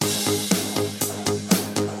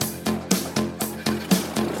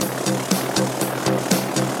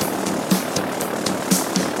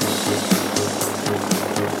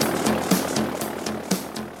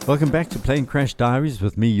Welcome back to Plane Crash Diaries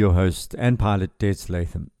with me, your host and pilot, Des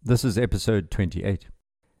Latham. This is episode 28.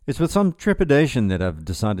 It's with some trepidation that I've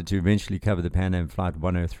decided to eventually cover the Pan Am Flight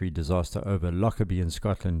 103 disaster over Lockerbie in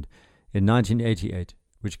Scotland in 1988,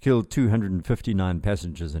 which killed 259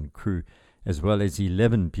 passengers and crew, as well as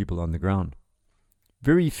 11 people on the ground.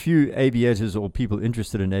 Very few aviators or people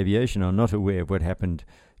interested in aviation are not aware of what happened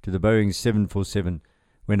to the Boeing 747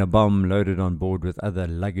 when a bomb loaded on board with other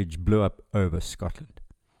luggage blew up over Scotland.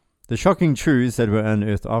 The shocking truths that were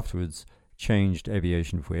unearthed afterwards changed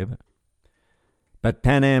aviation forever. But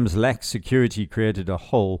Pan Am's lax security created a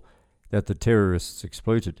hole that the terrorists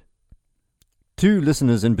exploited. Two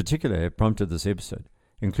listeners in particular have prompted this episode,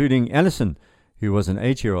 including Alison, who was an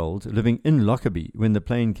 8-year-old living in Lockerbie when the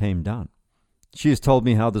plane came down. She has told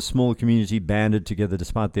me how the small community banded together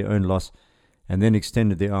despite their own loss and then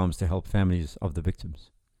extended their arms to help families of the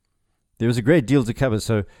victims. There is a great deal to cover,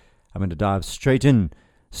 so I'm going to dive straight in,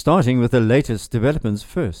 starting with the latest developments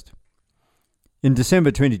first. In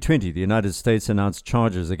December 2020, the United States announced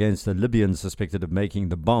charges against a Libyan suspected of making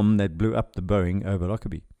the bomb that blew up the Boeing over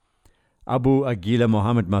Lockerbie. Abu Aguila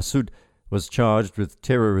Mohammed Massoud was charged with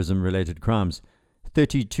terrorism-related crimes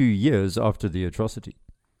 32 years after the atrocity.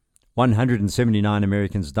 179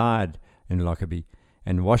 Americans died in Lockerbie,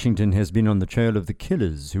 and Washington has been on the trail of the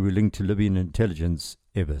killers who were linked to Libyan intelligence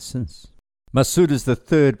ever since. Massoud is the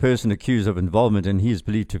third person accused of involvement, and he is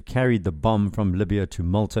believed to have carried the bomb from Libya to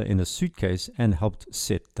Malta in a suitcase and helped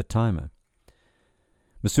set the timer.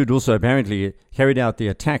 Massoud also apparently carried out the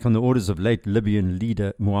attack on the orders of late Libyan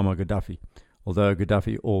leader Muammar Gaddafi, although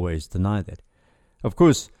Gaddafi always denied that. Of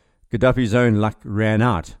course, Gaddafi's own luck ran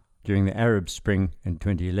out during the Arab Spring in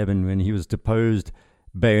 2011 when he was deposed,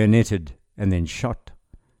 bayoneted, and then shot.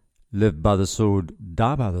 Live by the sword,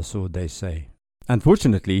 die by the sword, they say.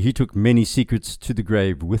 Unfortunately, he took many secrets to the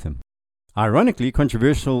grave with him. Ironically,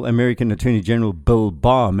 controversial American Attorney General Bill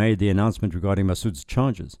Barr made the announcement regarding Massoud's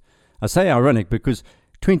charges. I say ironic because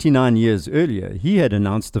 29 years earlier, he had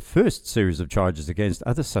announced the first series of charges against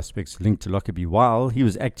other suspects linked to Lockerbie while he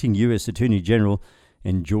was acting U.S. Attorney General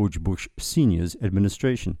in George Bush Sr.'s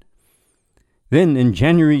administration. Then, in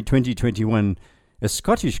January 2021, a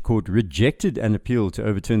Scottish court rejected an appeal to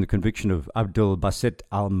overturn the conviction of Abdul Basit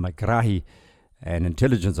al-Magrahi, an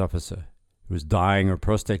intelligence officer who was dying of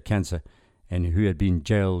prostate cancer and who had been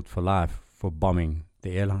jailed for life for bombing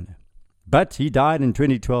the airliner. But he died in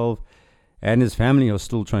 2012, and his family are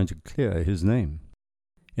still trying to clear his name.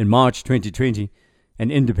 In March 2020, an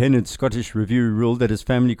independent Scottish review ruled that his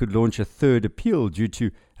family could launch a third appeal due to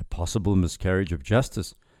a possible miscarriage of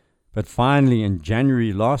justice. But finally, in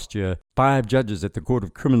January last year, 5 judges at the Court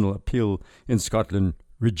of Criminal Appeal in Scotland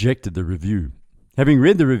rejected the review. Having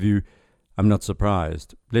read the review, I'm not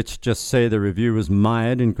surprised. Let's just say the review was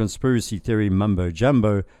mired in conspiracy theory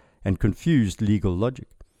mumbo-jumbo and confused legal logic.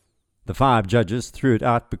 The 5 judges threw it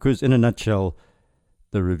out because, in a nutshell,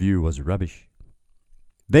 the review was rubbish.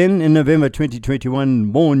 Then, in November 2021,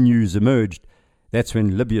 more news emerged. That's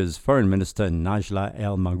when Libya's Foreign Minister Najla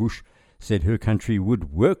El-Maghoush said her country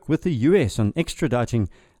would work with the US on extraditing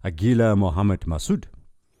Aguila Mohammed Massoud.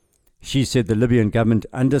 She said the Libyan government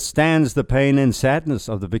understands the pain and sadness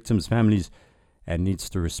of the victims' families and needs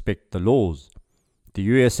to respect the laws. The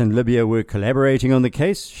US and Libya were collaborating on the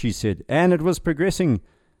case, she said, and it was progressing.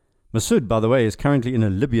 Massoud, by the way, is currently in a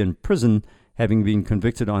Libyan prison, having been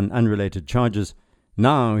convicted on unrelated charges.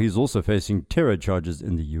 Now he's also facing terror charges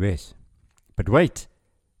in the US. But wait,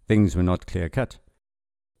 things were not clear-cut.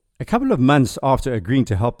 A couple of months after agreeing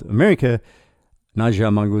to help America, Najla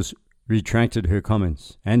El-Maghoush retracted her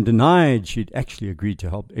comments and denied she'd actually agreed to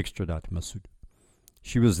help extradite Massoud.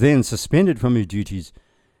 She was then suspended from her duties,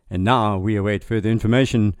 and now we await further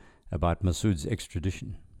information about Massoud's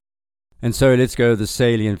extradition. And so let's go to the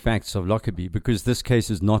salient facts of Lockerbie, because this case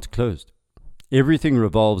is not closed. Everything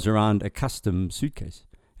revolves around a custom suitcase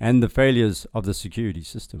and the failures of the security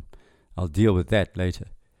system. I'll deal with that later.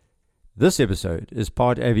 This episode is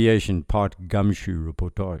part aviation, part gumshoe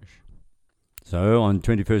reportage. So, on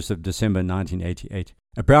 21st of December 1988,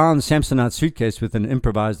 a brown Samsonite suitcase with an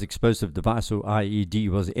improvised explosive device, or IED,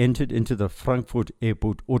 was entered into the Frankfurt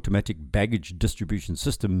Airport automatic baggage distribution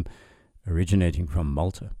system originating from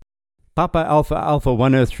Malta. Papa Alpha Alpha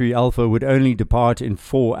 103 Alpha would only depart in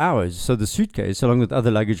 4 hours, so the suitcase, along with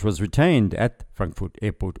other luggage, was retained at Frankfurt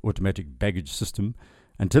Airport automatic baggage system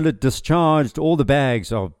until it discharged all the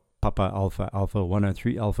bags of Papa Alpha Alpha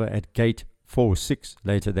 103 Alpha at gate 46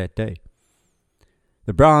 later that day.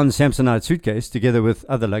 The brown Samsonite suitcase, together with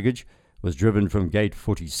other luggage, was driven from gate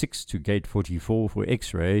 46 to gate 44 for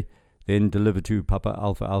X-ray, then delivered to Papa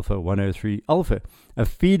Alpha Alpha 103 Alpha, a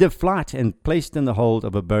feeder flight, and placed in the hold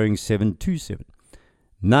of a Boeing 727.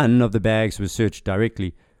 None of the bags were searched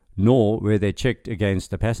directly, nor were they checked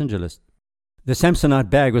against a passenger list. The Samsonite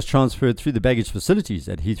bag was transferred through the baggage facilities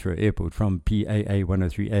at Heathrow Airport from PAA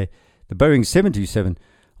 103A, the Boeing 727,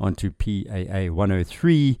 onto PAA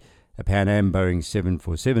 103, a Pan Am Boeing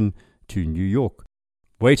 747, to New York.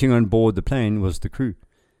 Waiting on board the plane was the crew.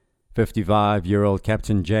 55-year-old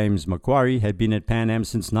Captain James Macquarie had been at Pan Am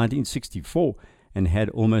since 1964 and had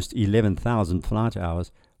almost 11,000 flight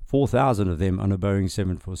hours, 4,000 of them on a Boeing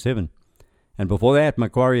 747. And before that,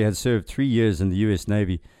 Macquarie had served 3 years in the U.S.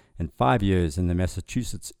 Navy and 5 years in the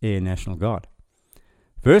Massachusetts Air National Guard.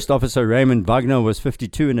 First Officer Raymond Wagner was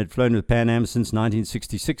 52 and had flown with Pan Am since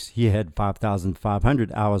 1966. He had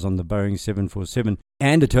 5,500 hours on the Boeing 747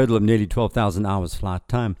 and a total of nearly 12,000 hours flight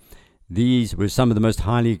time. These were some of the most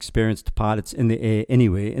highly experienced pilots in the air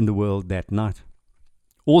anywhere in the world that night.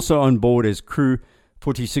 Also on board as crew,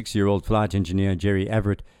 46-year-old flight engineer Jerry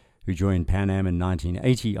Everett, who joined Pan Am in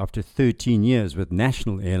 1980 after 13 years with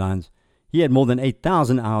National Airlines. He had more than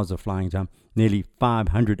 8,000 hours of flying time, nearly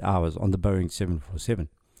 500 hours on the Boeing 747.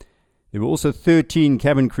 There were also 13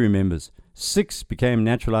 cabin crew members. 6 became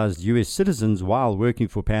naturalized U.S. citizens while working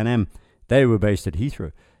for Pan Am. They were based at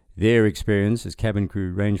Heathrow. Their experience as cabin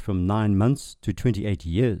crew ranged from 9 months to 28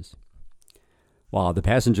 years. While the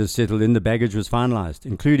passengers settled in, the baggage was finalized,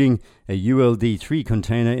 including a ULD-3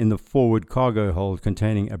 container in the forward cargo hold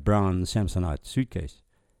containing a brown Samsonite suitcase.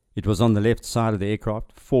 It was on the left side of the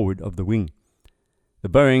aircraft, forward of the wing. The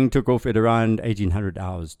Boeing took off at around 1800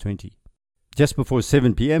 hours 20. Just before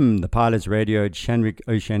 7 p.m., the pilots radioed Shanwick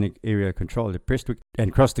Oceanic Area Control at Prestwick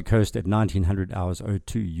and crossed the coast at 1900 hours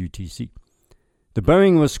 02 UTC. The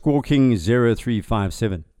Boeing was squawking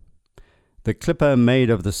 0357. The Clipper Made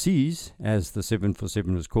of the Seas, as the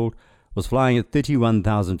 747 was called, was flying at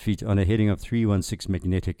 31,000 feet on a heading of 316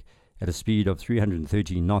 magnetic at a speed of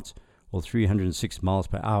 313 knots or 306 miles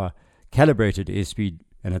per hour, calibrated airspeed,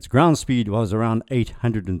 and its ground speed was around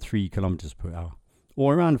 803 kilometers per hour,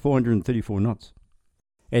 or around 434 knots.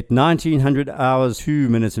 At 1900 hours 2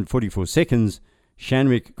 minutes and 44 seconds,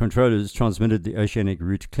 Shanwick controllers transmitted the oceanic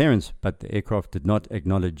route clearance, but the aircraft did not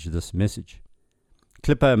acknowledge this message.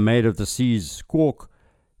 Clipper Made of the Seas squawk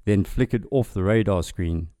then flickered off the radar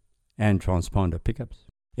screen and transponder pickups.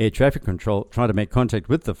 Air traffic control tried to make contact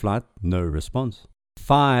with the flight, no response.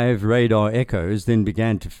 5 radar echoes then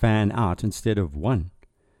began to fan out instead of 1.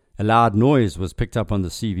 A loud noise was picked up on the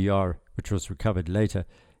CVR, which was recovered later,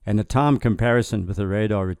 and a time comparison with the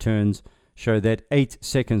radar returns showed that 8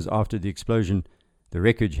 seconds after the explosion, the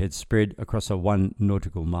wreckage had spread across a 1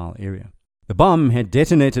 nautical mile area. The bomb had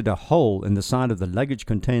detonated a hole in the side of the luggage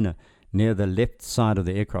container near the left side of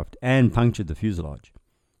the aircraft and punctured the fuselage.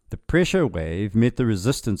 The pressure wave met the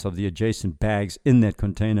resistance of the adjacent bags in that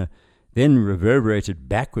container, then reverberated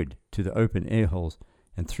backward to the open air holes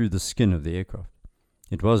and through the skin of the aircraft.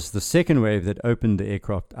 It was the second wave that opened the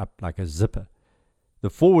aircraft up like a zipper. The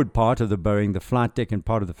forward part of the Boeing, the flight deck and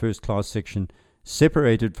part of the first class section,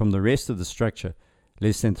 separated from the rest of the structure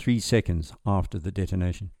less than 3 seconds after the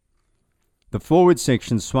detonation. The forward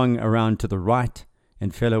section swung around to the right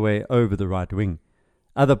and fell away over the right wing.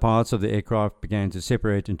 Other parts of the aircraft began to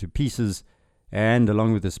separate into pieces and,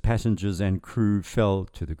 along with its passengers and crew, fell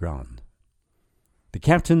to the ground. The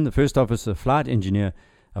captain, the first officer, flight engineer,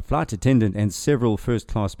 a flight attendant, and several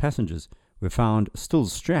first-class passengers were found still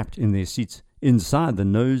strapped in their seats inside the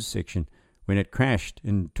nose section when it crashed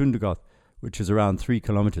in Tundugoth, which is around 3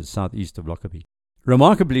 kilometers southeast of Lockerbie.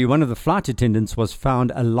 Remarkably, one of the flight attendants was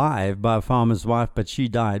found alive by a farmer's wife, but she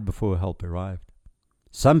died before help arrived.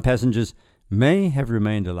 Some passengers may have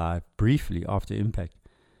remained alive briefly after impact.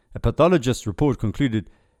 A pathologist's report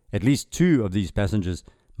concluded at least 2 of these passengers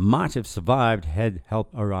might have survived had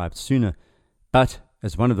help arrived sooner. But,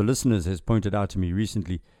 as one of the listeners has pointed out to me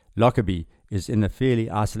recently, Lockerbie is in a fairly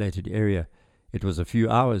isolated area. It was a few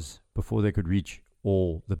hours before they could reach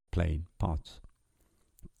all the plane parts.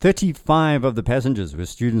 35 of the passengers were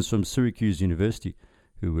students from Syracuse University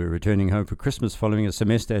who were returning home for Christmas following a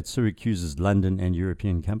semester at Syracuse's London and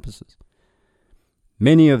European campuses.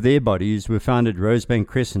 Many of their bodies were found at Rosebank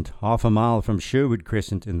Crescent, half a mile from Sherwood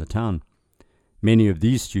Crescent in the town. Many of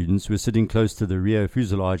these students were sitting close to the rear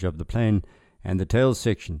fuselage of the plane and the tail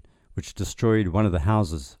section, which destroyed one of the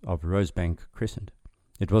houses of Rosebank Crescent.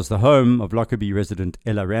 It was the home of Lockerbie resident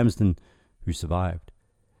Ella Ramsden, who survived.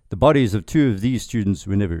 The bodies of 2 of these students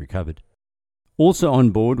were never recovered. Also on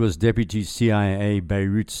board was Deputy CIA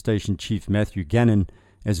Beirut Station Chief Matthew Gannon,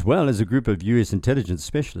 as well as a group of U.S. intelligence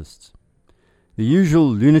specialists. The usual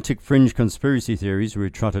lunatic fringe conspiracy theories were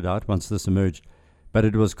trotted out once this emerged, but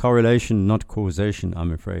it was correlation, not causation,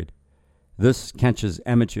 I'm afraid. This catches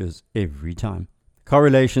amateurs every time.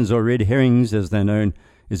 Correlations, or red herrings as they're known,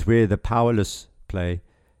 is where the powerless play.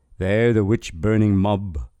 They're the witch-burning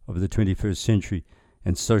mob of the 21st century,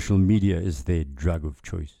 and social media is their drug of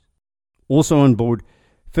choice. Also on board,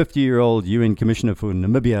 50-year-old UN Commissioner for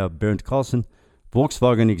Namibia Bernd Carlson,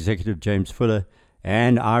 Volkswagen executive James Fuller,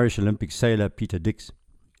 and Irish Olympic sailor Peter Dix.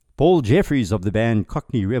 Paul Jeffries of the band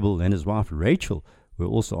Cockney Rebel and his wife Rachel were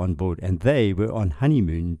also on board, and they were on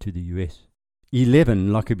honeymoon to the US.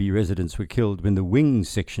 11 Lockerbie residents were killed when the wing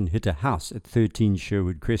section hit a house at 13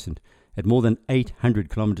 Sherwood Crescent at more than 800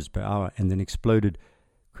 kilometers per hour and then exploded,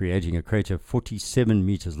 creating a crater 47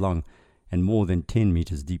 meters long and more than 10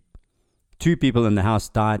 meters deep. 2 people in the house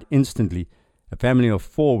died instantly. A family of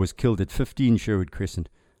 4 was killed at 15 Sherwood Crescent,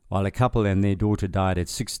 while a couple and their daughter died at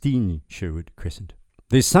 16 Sherwood Crescent.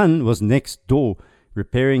 Their son was next door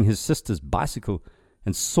repairing his sister's bicycle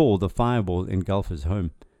and saw the fireball engulf his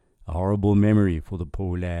home. A horrible memory for the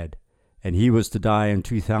poor lad, and he was to die in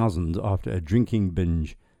 2000 after a drinking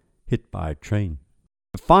binge hit by a train.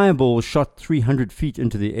 The fireball shot 300 feet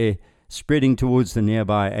into the air, spreading towards the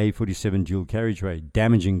nearby A47 dual carriageway,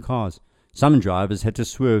 damaging cars. Some drivers had to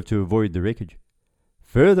swerve to avoid the wreckage.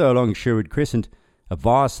 Further along Sherwood Crescent, a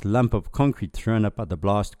vast lump of concrete thrown up by the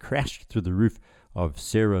blast crashed through the roof of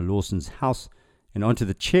Sarah Lawson's house and onto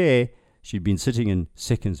the chair she'd been sitting in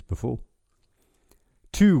seconds before.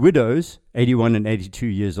 2 widows, 81 and 82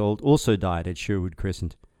 years old, also died at Sherwood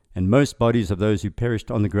Crescent, and most bodies of those who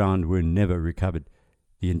perished on the ground were never recovered.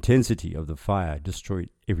 The intensity of the fire destroyed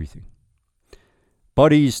everything.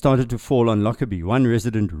 Bodies started to fall on Lockerbie. 1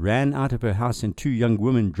 resident ran out of her house and 2 young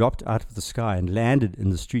women dropped out of the sky and landed in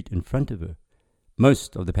the street in front of her.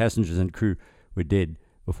 Most of the passengers and crew were dead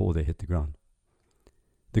before they hit the ground.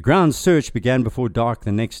 The ground search began before dark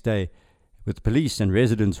the next day, with police and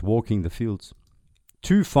residents walking the fields.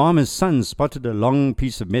 2 farmers' sons spotted a long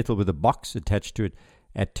piece of metal with a box attached to it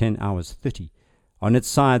at 10 hours 30. On its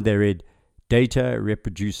side they read, Data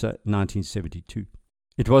Reproducer 1972.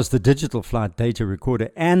 It was the digital flight data recorder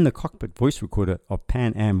and the cockpit voice recorder of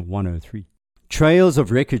Pan Am 103. Trails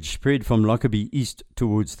of wreckage spread from Lockerbie east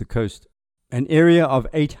towards the coast. An area of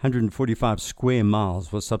 845 square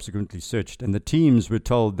miles was subsequently searched, and the teams were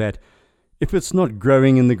told that if it's not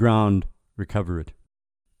growing in the ground, recover it.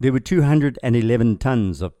 There were 211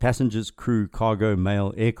 tons of passengers, crew, cargo,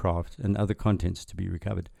 mail, aircraft, and other contents to be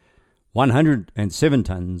recovered. 107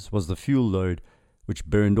 tons was the fuel load which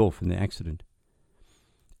burned off in the accident.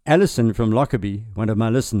 Alison from Lockerbie, one of my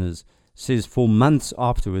listeners, says for months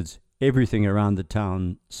afterwards, everything around the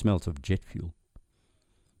town smelt of jet fuel.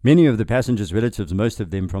 Many of the passengers' relatives, most of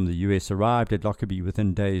them from the US, arrived at Lockerbie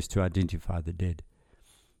within days to identify the dead.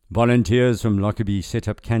 Volunteers from Lockerbie set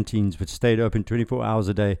up canteens which stayed open 24 hours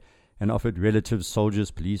a day and offered relatives, soldiers,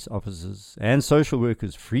 police officers, and social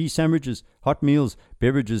workers free sandwiches, hot meals,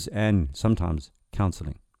 beverages, and sometimes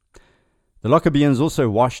counseling. The Lockerbians also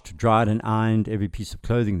washed, dried, and ironed every piece of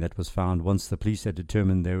clothing that was found once the police had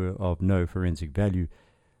determined they were of no forensic value,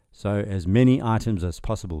 so as many items as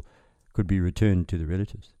possible could be returned to the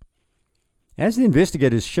relatives. As the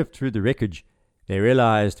investigators shift through the wreckage, they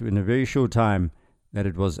realized in a very short time that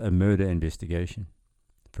it was a murder investigation.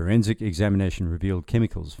 Forensic examination revealed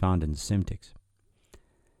chemicals found in Semtex.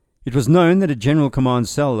 It was known that a General Command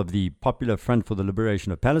cell of the Popular Front for the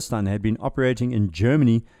Liberation of Palestine had been operating in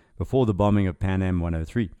Germany before the bombing of Pan Am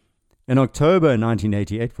 103. In October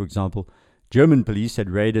 1988, for example, German police had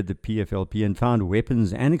raided the PFLP and found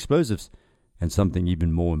weapons and explosives, and something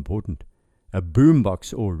even more important, a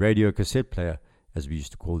boombox or radio cassette player, as we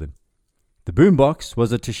used to call them. The boombox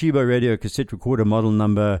was a Toshiba radio cassette recorder model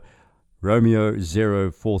number Romeo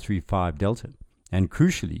 0435 Delta, and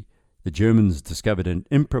crucially, the Germans discovered an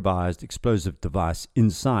improvised explosive device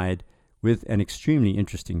inside with an extremely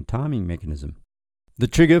interesting timing mechanism. The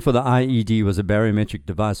trigger for the IED was a barometric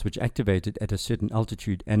device which activated at a certain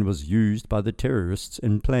altitude and was used by the terrorists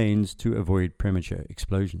in planes to avoid premature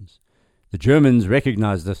explosions. The Germans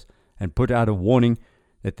recognized this and put out a warning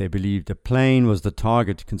that they believed a plane was the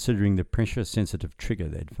target considering the pressure-sensitive trigger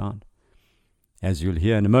they'd found. As you'll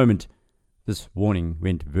hear in a moment, this warning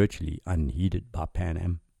went virtually unheeded by Pan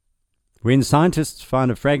Am. When scientists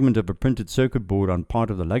found a fragment of a printed circuit board on part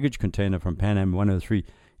of the luggage container from Pan Am 103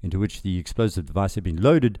 into which the explosive device had been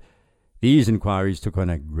loaded, these inquiries took on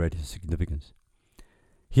a greater significance.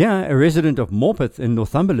 Here, a resident of Morpeth in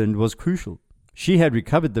Northumberland was crucial. She had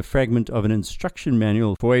recovered the fragment of an instruction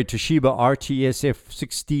manual for a Toshiba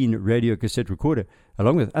RTSF-16 radio cassette recorder,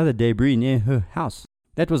 along with other debris near her house.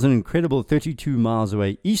 That was an incredible 32 miles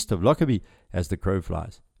away east of Lockerbie as the crow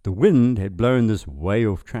flies. The wind had blown this way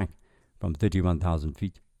off track from 31,000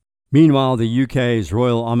 feet. Meanwhile, the UK's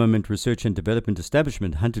Royal Armament Research and Development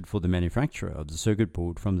Establishment hunted for the manufacturer of the circuit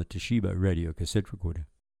board from the Toshiba radio cassette recorder.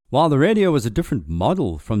 While the radio was a different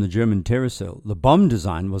model from the German Terracell, the bomb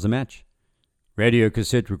design was a match. Radio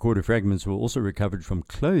cassette recorder fragments were also recovered from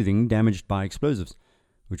clothing damaged by explosives,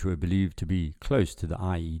 which were believed to be close to the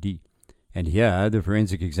IED. And here, the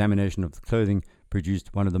forensic examination of the clothing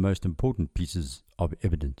produced one of the most important pieces of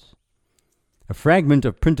evidence. A fragment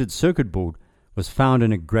of printed circuit board was found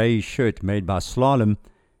in a grey shirt made by Slalom,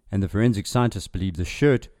 and the forensic scientists believe the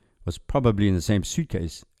shirt was probably in the same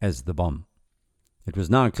suitcase as the bomb. It was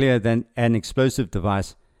now clear that an explosive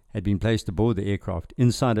device had been placed aboard the aircraft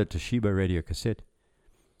inside a Toshiba radio cassette.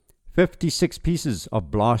 56 pieces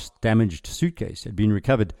of blast-damaged suitcase had been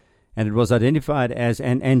recovered, and it was identified as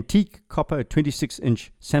an antique copper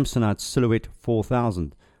 26-inch Samsonite Silhouette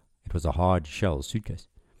 4000. It was a hard-shell suitcase.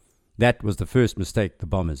 That was the first mistake the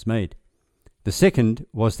bombers made. The second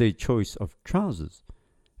was their choice of trousers.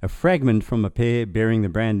 A fragment from a pair bearing the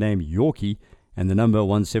brand name Yorkie and the number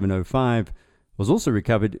 1705 was also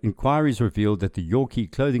recovered. Inquiries revealed that the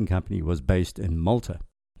Yorkie clothing company was based in Malta.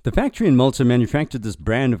 The factory in Malta manufactured this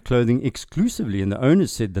brand of clothing exclusively, and the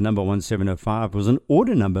owners said the number 1705 was an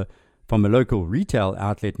order number from a local retail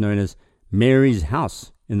outlet known as Mary's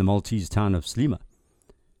House in the Maltese town of Slima.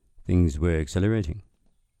 Things were accelerating.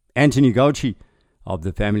 Anthony Gauci, of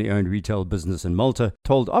the family-owned retail business in Malta,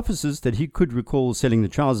 told officers that he could recall selling the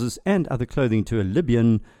trousers and other clothing to a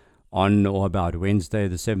Libyan on or about Wednesday,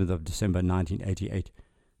 the 7th of December 1988,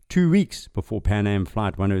 2 weeks before Pan Am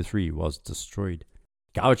Flight 103 was destroyed.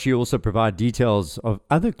 Gauci also provided details of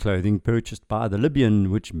other clothing purchased by the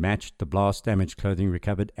Libyan, which matched the blast-damaged clothing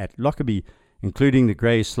recovered at Lockerbie, including the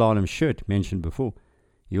grey Slalom shirt mentioned before.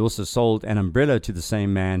 He also sold an umbrella to the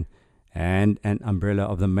same man, and an umbrella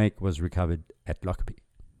of the make was recovered at Lockerbie.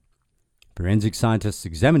 Forensic scientists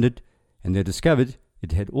examined it, and they discovered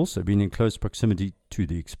it had also been in close proximity to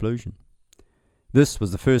the explosion. This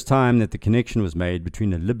was the first time that the connection was made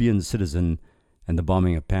between a Libyan citizen and the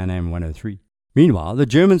bombing of Pan Am 103. Meanwhile, the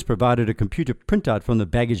Germans provided a computer printout from the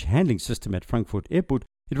baggage handling system at Frankfurt Airport.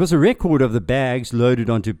 It was a record of the bags loaded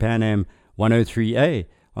onto Pan Am 103A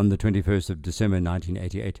on the 21st of December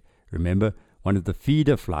 1988. Remember, one of the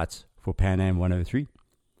feeder flights for Pan Am 103.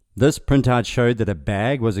 This printout showed that a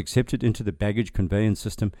bag was accepted into the baggage conveyance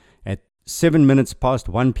system at 7 minutes past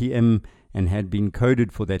 1 p.m. and had been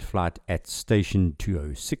coded for that flight at Station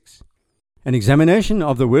 206. An examination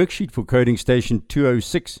of the worksheet for coding Station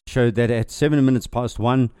 206 showed that at 7 minutes past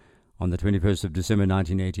 1 on the 21st of December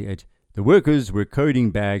 1988, the workers were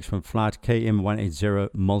coding bags from flight KM180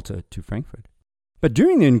 Malta to Frankfurt. But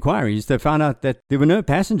during the inquiries, they found out that there were no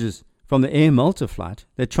passengers from the Air Malta flight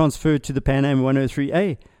that transferred to the Pan Am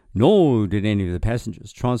 103A, nor did any of the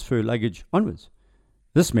passengers transfer luggage onwards.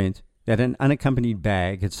 This meant that an unaccompanied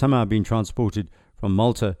bag had somehow been transported from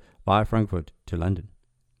Malta via Frankfurt to London.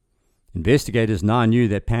 Investigators now knew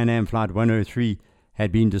that Pan Am Flight 103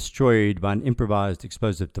 had been destroyed by an improvised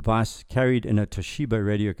explosive device carried in a Toshiba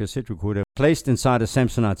radio cassette recorder placed inside a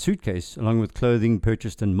Samsonite suitcase, along with clothing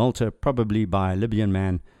purchased in Malta, probably by a Libyan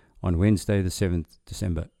man, on Wednesday, the 7th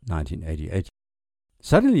December 1988.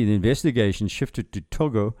 Suddenly, the investigation shifted to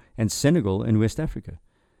Togo and Senegal in West Africa.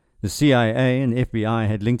 The CIA and FBI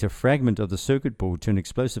had linked a fragment of the circuit board to an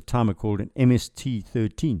explosive timer called an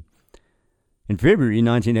MST-13. In February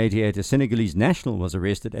 1988, a Senegalese national was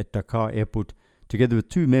arrested at Dakar Airport together with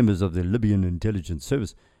 2 members of the Libyan intelligence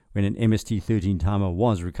service when an MST-13 timer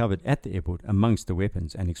was recovered at the airport amongst the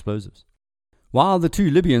weapons and explosives. While the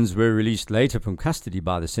 2 Libyans were released later from custody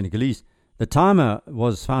by the Senegalese, the timer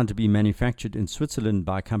was found to be manufactured in Switzerland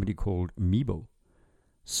by a company called Mebo.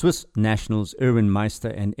 Swiss nationals Erwin Meister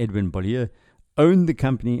and Edwin Bollier owned the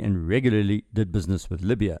company and regularly did business with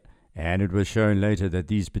Libya, and it was shown later that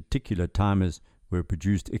these particular timers were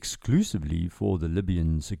produced exclusively for the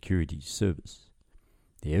Libyan security service.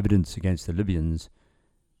 The evidence against the Libyans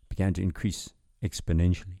began to increase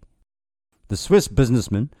exponentially. The Swiss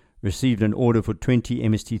businessman received an order for 20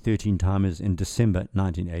 MST-13 timers in December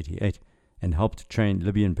 1988 and helped train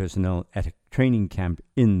Libyan personnel at a training camp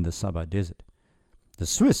in the Saba Desert. The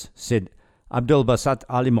Swiss said Abdel Basat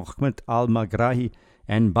Ali Mohammed Al-Magrahi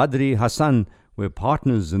and Badri Hassan were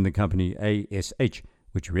partners in the company ASH,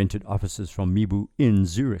 which rented offices from Mibu in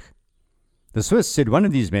Zurich. The Swiss said one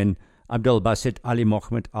of these men, Abdel Basat Ali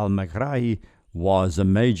Mohammed Al-Magrahi, was a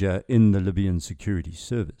major in the Libyan security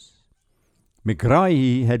service.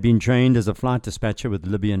 Magrahi had been trained as a flight dispatcher with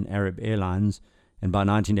Libyan Arab Airlines and by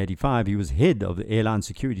 1985 he was head of the airline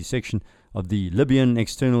security section of the Libyan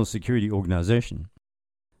External Security Organization.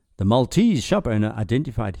 The Maltese shop owner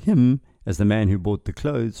identified him as the man who bought the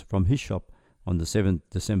clothes from his shop on the 7th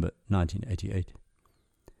December 1988.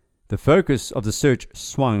 The focus of the search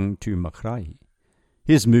swung to Megrahi.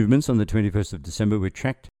 His movements on the 21st of December were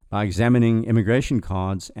tracked by examining immigration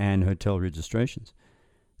cards and hotel registrations.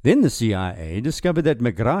 Then the CIA discovered that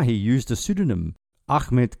Megrahi used a pseudonym,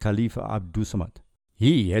 Ahmed Khalifa Abdusamad.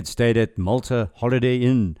 He had stayed at Malta Holiday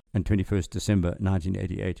Inn on 21st December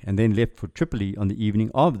 1988 and then left for Tripoli on the evening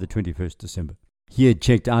of the 21st December. He had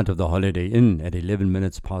checked out of the Holiday Inn at 11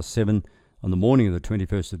 minutes past 7 on the morning of the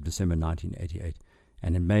 21st of December 1988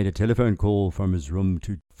 and had made a telephone call from his room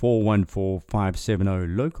to 414570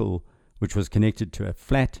 local, which was connected to a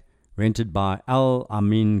flat rented by Al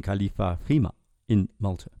Amin Khalifa Fima in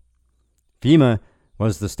Malta. Fima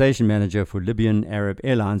was the station manager for Libyan Arab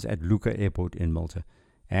Airlines at Lucca Airport in Malta,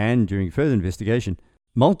 and during further investigation,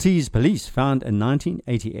 Maltese police found a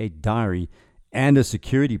 1988 diary and a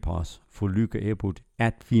security pass for Lucca Airport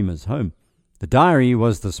at Fima's home. The diary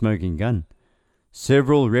was the smoking gun.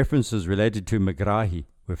 Several references related to Megrahi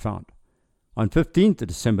were found. On 15th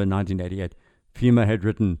December 1988, Fima had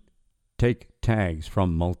written, "Take tags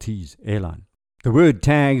from Maltese airline." The word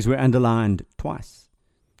tags were underlined twice.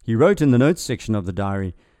 He wrote in the notes section of the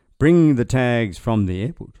diary, "Bring the tags from the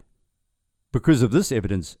airport." Because of this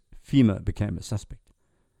evidence, Fima became a suspect.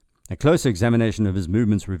 A closer examination of his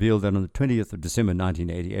movements revealed that on the 20th of December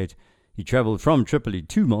 1988, he travelled from Tripoli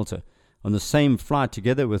to Malta on the same flight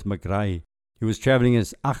together with Megrahi, who was travelling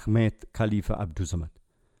as Ahmed Khalifa Abdusamad.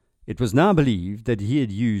 It was now believed that he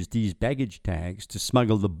had used these baggage tags to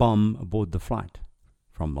smuggle the bomb aboard the flight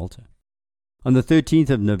from Malta. On the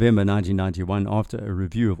 13th of November 1991, after a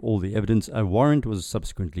review of all the evidence, a warrant was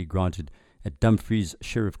subsequently granted at Dumfries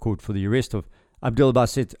Sheriff Court for the arrest of Abdul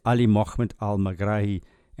Basit Ali Mohammed al-Megrahi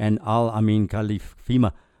and Al-Amin Khalif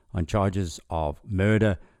Fima on charges of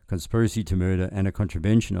murder, conspiracy to murder, and a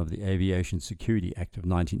contravention of the Aviation Security Act of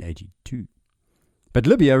 1982. But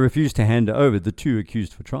Libya refused to hand over the two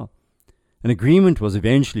accused for trial. An agreement was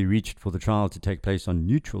eventually reached for the trial to take place on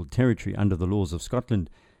neutral territory under the laws of Scotland,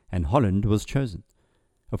 and Holland was chosen.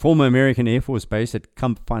 A former American Air Force base at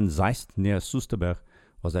Kamp van Zeist near Soesterberg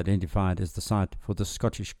was identified as the site for the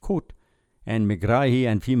Scottish court, and Megrahi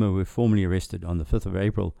and Fima were formally arrested on the 5th of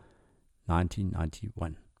April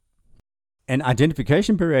 1991. An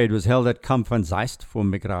identification parade was held at Kamp van Zeist for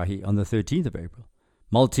Megrahi on the 13th of April.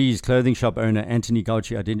 Maltese clothing shop owner Anthony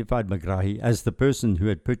Gauci identified Megrahi as the person who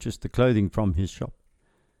had purchased the clothing from his shop.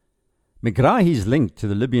 Megrahi's link to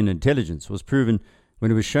the Libyan intelligence was proven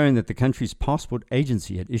when it was shown that the country's passport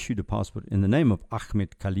agency had issued a passport in the name of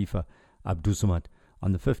Ahmed Khalifa Abdusamad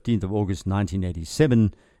on the 15th of August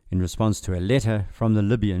 1987 in response to a letter from the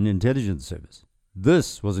Libyan intelligence service.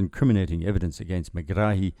 This was incriminating evidence against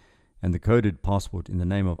Megrahi, and the coded passport in the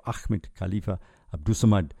name of Ahmed Khalifa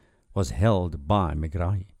Abdusamad was held by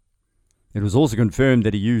Megrahi. It was also confirmed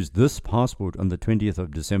that he used this passport on the 20th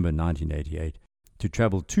of December 1988 to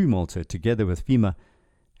travel to Malta together with Fima,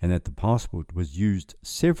 and that the passport was used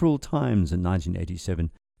several times in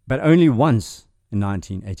 1987, but only once in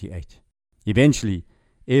 1988. Eventually,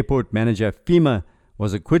 airport manager Fima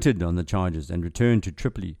was acquitted on the charges and returned to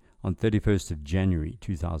Tripoli on 31st of January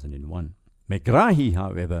 2001. Megrahi,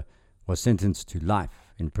 however, was sentenced to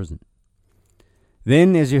life in prison.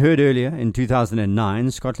 Then, as you heard earlier, in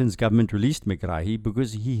 2009, Scotland's government released Megrahi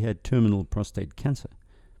because he had terminal prostate cancer.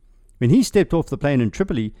 When he stepped off the plane in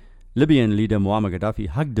Tripoli, Libyan leader Muammar Gaddafi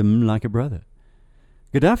hugged him like a brother.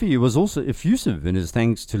 Gaddafi was also effusive in his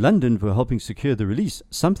thanks to London for helping secure the release,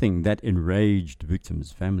 something that enraged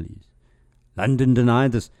victims' families. London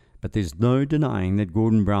denied this, but there's no denying that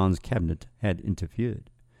Gordon Brown's cabinet had interfered.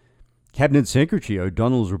 Cabinet Secretary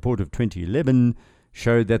O'Donnell's report of 2011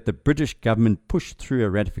 showed that the British government pushed through a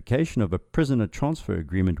ratification of a prisoner transfer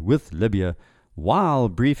agreement with Libya while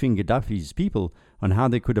briefing Gaddafi's people on how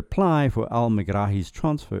they could apply for al-Megrahi's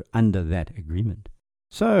transfer under that agreement.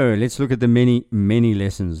 So, let's look at the many, many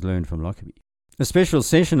lessons learned from Lockerbie. A special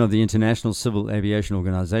session of the International Civil Aviation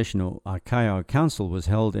Organization, or ICAO Council, was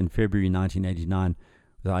held in February 1989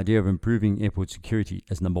 with the idea of improving airport security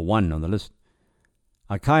as number one on the list.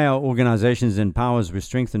 ICAO organizations and powers were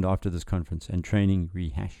strengthened after this conference and training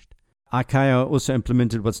rehashed. ICAO also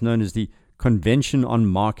implemented what's known as the Convention on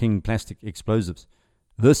Marking Plastic Explosives.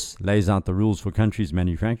 This lays out the rules for countries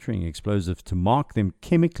manufacturing explosives to mark them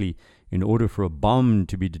chemically in order for a bomb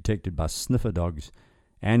to be detected by sniffer dogs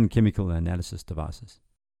and chemical analysis devices.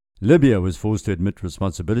 Libya was forced to admit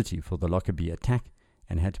responsibility for the Lockerbie attack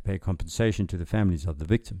and had to pay compensation to the families of the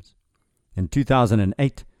victims. In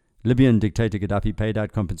 2008, Libyan dictator Gaddafi paid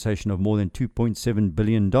out compensation of more than $2.7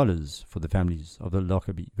 billion for the families of the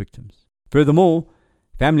Lockerbie victims. Furthermore,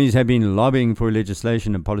 families have been lobbying for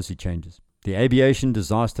legislation and policy changes. The Aviation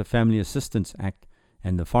Disaster Family Assistance Act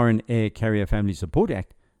and the Foreign Air Carrier Family Support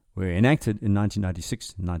Act were enacted in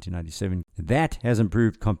 1996 and 1997. That has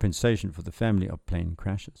improved compensation for the family of plane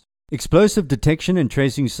crashes. Explosive detection and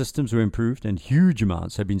tracing systems were improved, and huge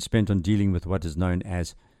amounts have been spent on dealing with what is known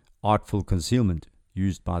as artful concealment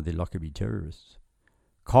used by the Lockerbie terrorists.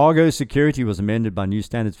 Cargo security was amended by new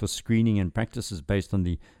standards for screening and practices based on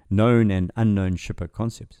the known and unknown shipper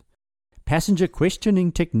concepts. Passenger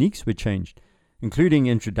questioning techniques were changed, including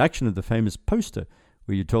introduction of the famous poster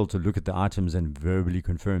where you're told to look at the items and verbally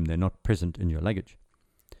confirm they're not present in your luggage.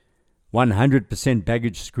 100%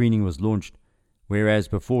 baggage screening was launched, whereas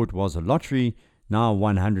before it was a lottery. Now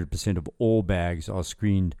 100% of all bags are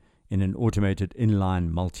screened in an automated inline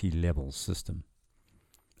multi-level system.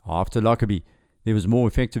 After Lockerbie, there was more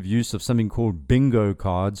effective use of something called bingo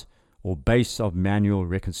cards, or base of manual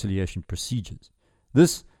reconciliation procedures.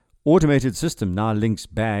 This automated system now links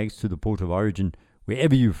bags to the port of origin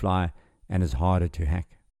wherever you fly and is harder to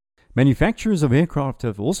hack. Manufacturers of aircraft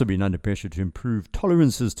have also been under pressure to improve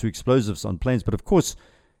tolerances to explosives on planes, but of course,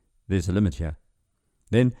 there's a limit here.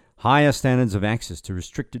 Then, higher standards of access to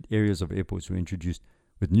restricted areas of airports were introduced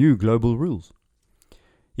with new global rules.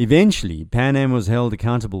 Eventually, Pan Am was held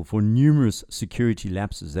accountable for numerous security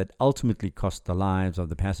lapses that ultimately cost the lives of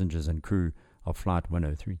the passengers and crew of Flight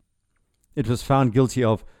 103. It was found guilty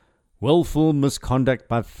of willful misconduct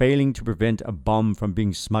by failing to prevent a bomb from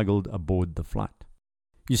being smuggled aboard the flight.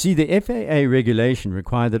 You see, the FAA regulation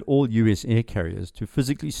required that all U.S. air carriers to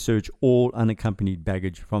physically search all unaccompanied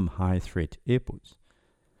baggage from high-threat airports.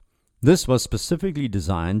 This was specifically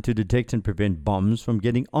designed to detect and prevent bombs from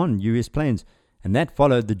getting on U.S. planes, and that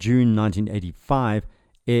followed the June 1985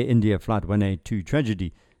 Air India Flight 182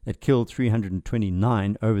 tragedy that killed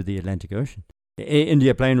 329 over the Atlantic Ocean. The Air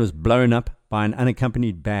India plane was blown up by an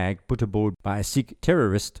unaccompanied bag put aboard by a Sikh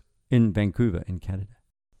terrorist in Vancouver, in Canada.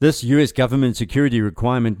 This U.S. government security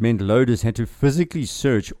requirement meant loaders had to physically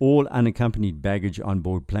search all unaccompanied baggage on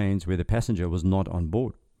board planes where the passenger was not on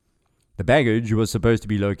board. The baggage was supposed to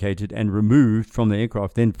be located and removed from the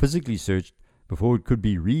aircraft, then physically searched before it could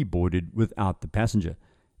be reboarded without the passenger.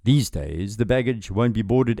 These days, the baggage won't be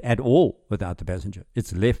boarded at all without the passenger.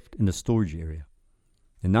 It's left in a storage area.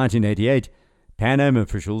 In 1988, Pan Am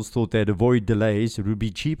officials thought they'd avoid delays. It would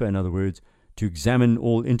be cheaper, in other words, to examine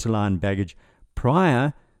all interline baggage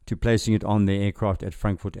prior to placing it on their aircraft at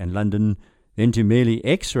Frankfurt and London, then to merely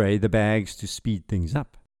X-ray the bags to speed things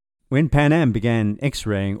up. When Pan Am began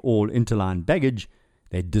X-raying all interline baggage,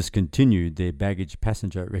 they discontinued their baggage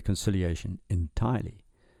passenger reconciliation entirely.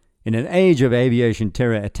 In an age of aviation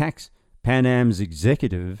terror attacks, Pan Am's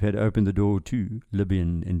executive had opened the door to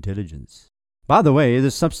Libyan intelligence. By the way,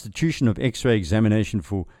 the substitution of X-ray examination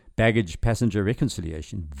for baggage passenger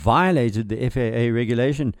reconciliation violated the FAA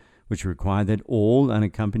regulation, which required that all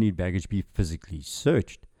unaccompanied baggage be physically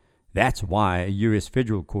searched. That's why a U.S.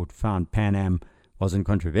 federal court found Pan Am was in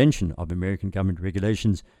contravention of American government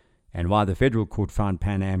regulations, and why the federal court found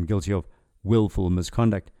Pan Am guilty of willful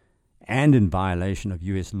misconduct and in violation of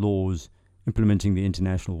U.S. laws implementing the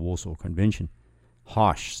International Warsaw Convention.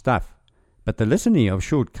 Harsh stuff, but the litany of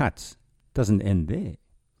shortcuts doesn't end there.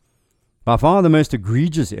 By far the most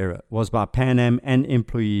egregious error was by Pan Am and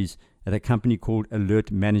employees at a company called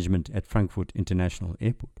Alert Management at Frankfurt International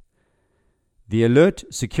Airport. The Alert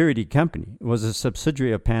Security Company was a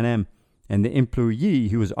subsidiary of Pan Am, and the employee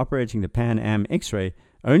who was operating the Pan Am X-ray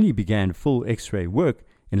only began full X-ray work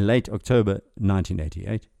in late October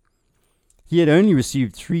 1988. He had only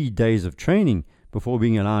received 3 days of training before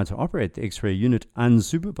being allowed to operate the X-ray unit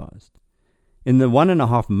unsupervised. In the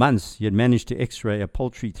 1.5 months, he had managed to X-ray a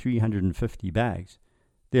paltry 350 bags.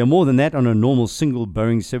 There are more than that on a normal single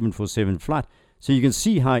Boeing 747 flight, so you can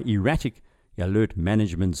see how erratic the alert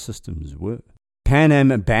management systems were. Pan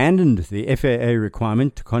Am abandoned the FAA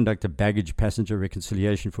requirement to conduct a baggage passenger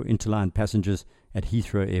reconciliation for interline passengers at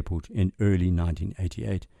Heathrow Airport in early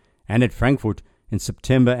 1988, and at Frankfurt in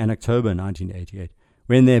September and October 1988,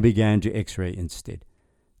 when they began to X-ray instead.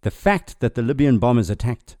 The fact that the Libyan bombers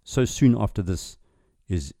attacked so soon after this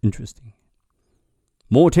is interesting.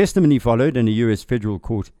 More testimony followed in a U.S. federal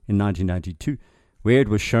court in 1992, where it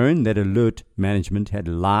was shown that Alert Management had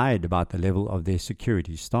lied about the level of their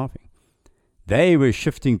security staffing. They were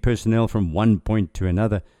shifting personnel from one point to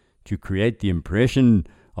another to create the impression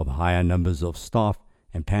of higher numbers of staff,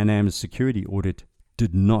 and Pan Am's security audit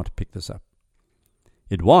did not pick this up.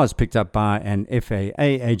 It was picked up by an FAA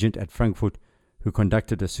agent at Frankfurt who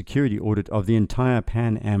conducted a security audit of the entire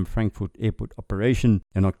Pan Am Frankfurt Airport operation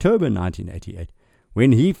in October 1988,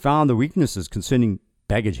 when he found the weaknesses concerning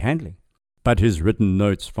baggage handling. But his written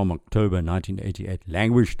notes from October 1988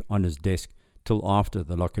 languished on his desk till after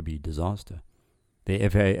the Lockerbie disaster. The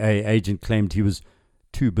FAA agent claimed he was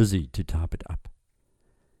too busy to type it up.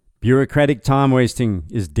 Bureaucratic time wasting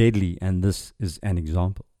is deadly, and this is an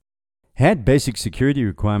example. Had basic security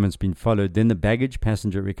requirements been followed, then the baggage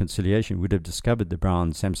passenger reconciliation would have discovered the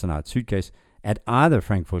brown Samsonite suitcase at either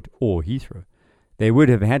Frankfurt or Heathrow. They would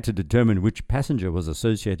have had to determine which passenger was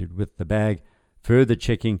associated with the bag. Further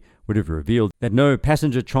checking would have revealed that no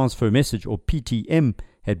passenger transfer message or PTM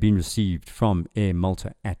had been received from Air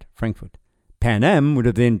Malta at Frankfurt. Pan Am would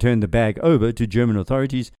have then turned the bag over to German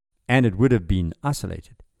authorities, and it would have been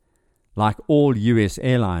isolated. Like all US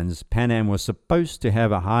airlines, Pan Am was supposed to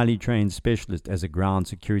have a highly trained specialist as a ground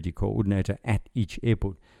security coordinator at each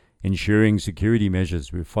airport, ensuring security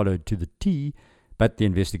measures were followed to the T, but the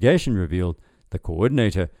investigation revealed the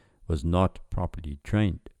coordinator was not properly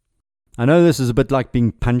trained. I know this is a bit like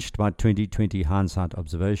being punched by 2020 hindsight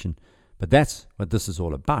observation, but that's what this is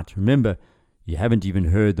all about. Remember, you haven't even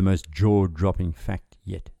heard the most jaw-dropping fact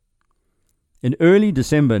yet. In early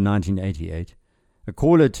December 1988, a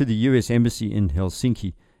caller to the US Embassy in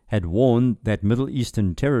Helsinki had warned that Middle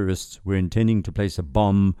Eastern terrorists were intending to place a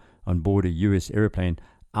bomb on board a US airplane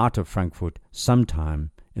out of Frankfurt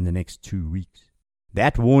sometime in the next 2 weeks.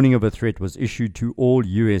 That warning of a threat was issued to all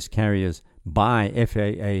US carriers by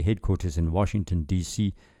FAA headquarters in Washington,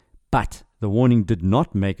 D.C., but the warning did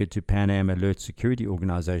not make it to Pan Am Alert Security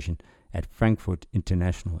Organization at Frankfurt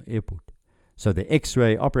International Airport. So the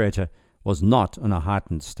X-ray operator was not on a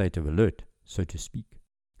heightened state of alert, so to speak.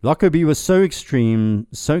 Lockerbie was so extreme,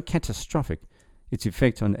 so catastrophic, its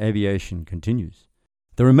effect on aviation continues.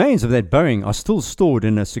 The remains of that Boeing are still stored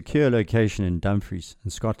in a secure location in Dumfries, in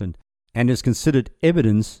Scotland, and is considered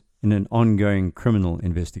evidence in an ongoing criminal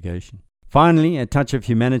investigation. Finally, a touch of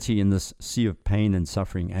humanity in this sea of pain and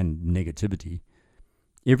suffering and negativity.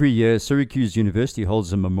 Every year, Syracuse University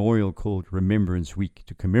holds a memorial called Remembrance Week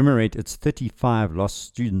to commemorate its 35 lost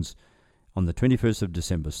students on the 21st of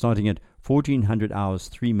December, starting at 1400 hours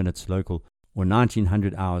 3 minutes local or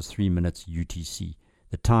 1900 hours 3 minutes UTC,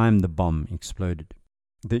 the time the bomb exploded.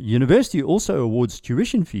 The university also awards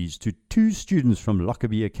tuition fees to 2 students from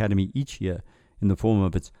Lockerbie Academy each year in the form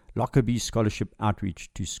of its Lockerbie Scholarship Outreach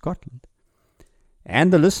to Scotland.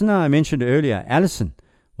 And the listener I mentioned earlier, Alison,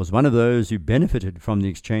 was one of those who benefited from the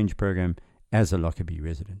exchange program as a Lockerbie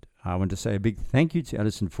resident. I want to say a big thank you to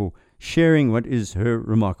Alison for sharing what is her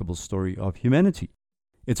remarkable story of humanity.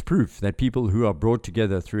 It's proof that people who are brought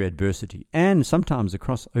together through adversity, and sometimes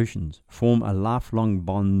across oceans, form a lifelong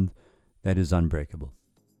bond that is unbreakable.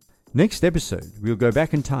 Next episode, we'll go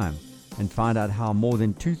back in time and find out how more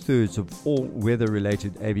than 2/3 of all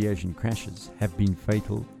weather-related aviation crashes have been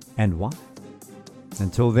fatal and why.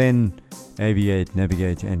 Until then, aviate,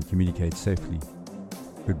 navigate, and communicate safely.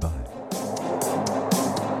 Goodbye.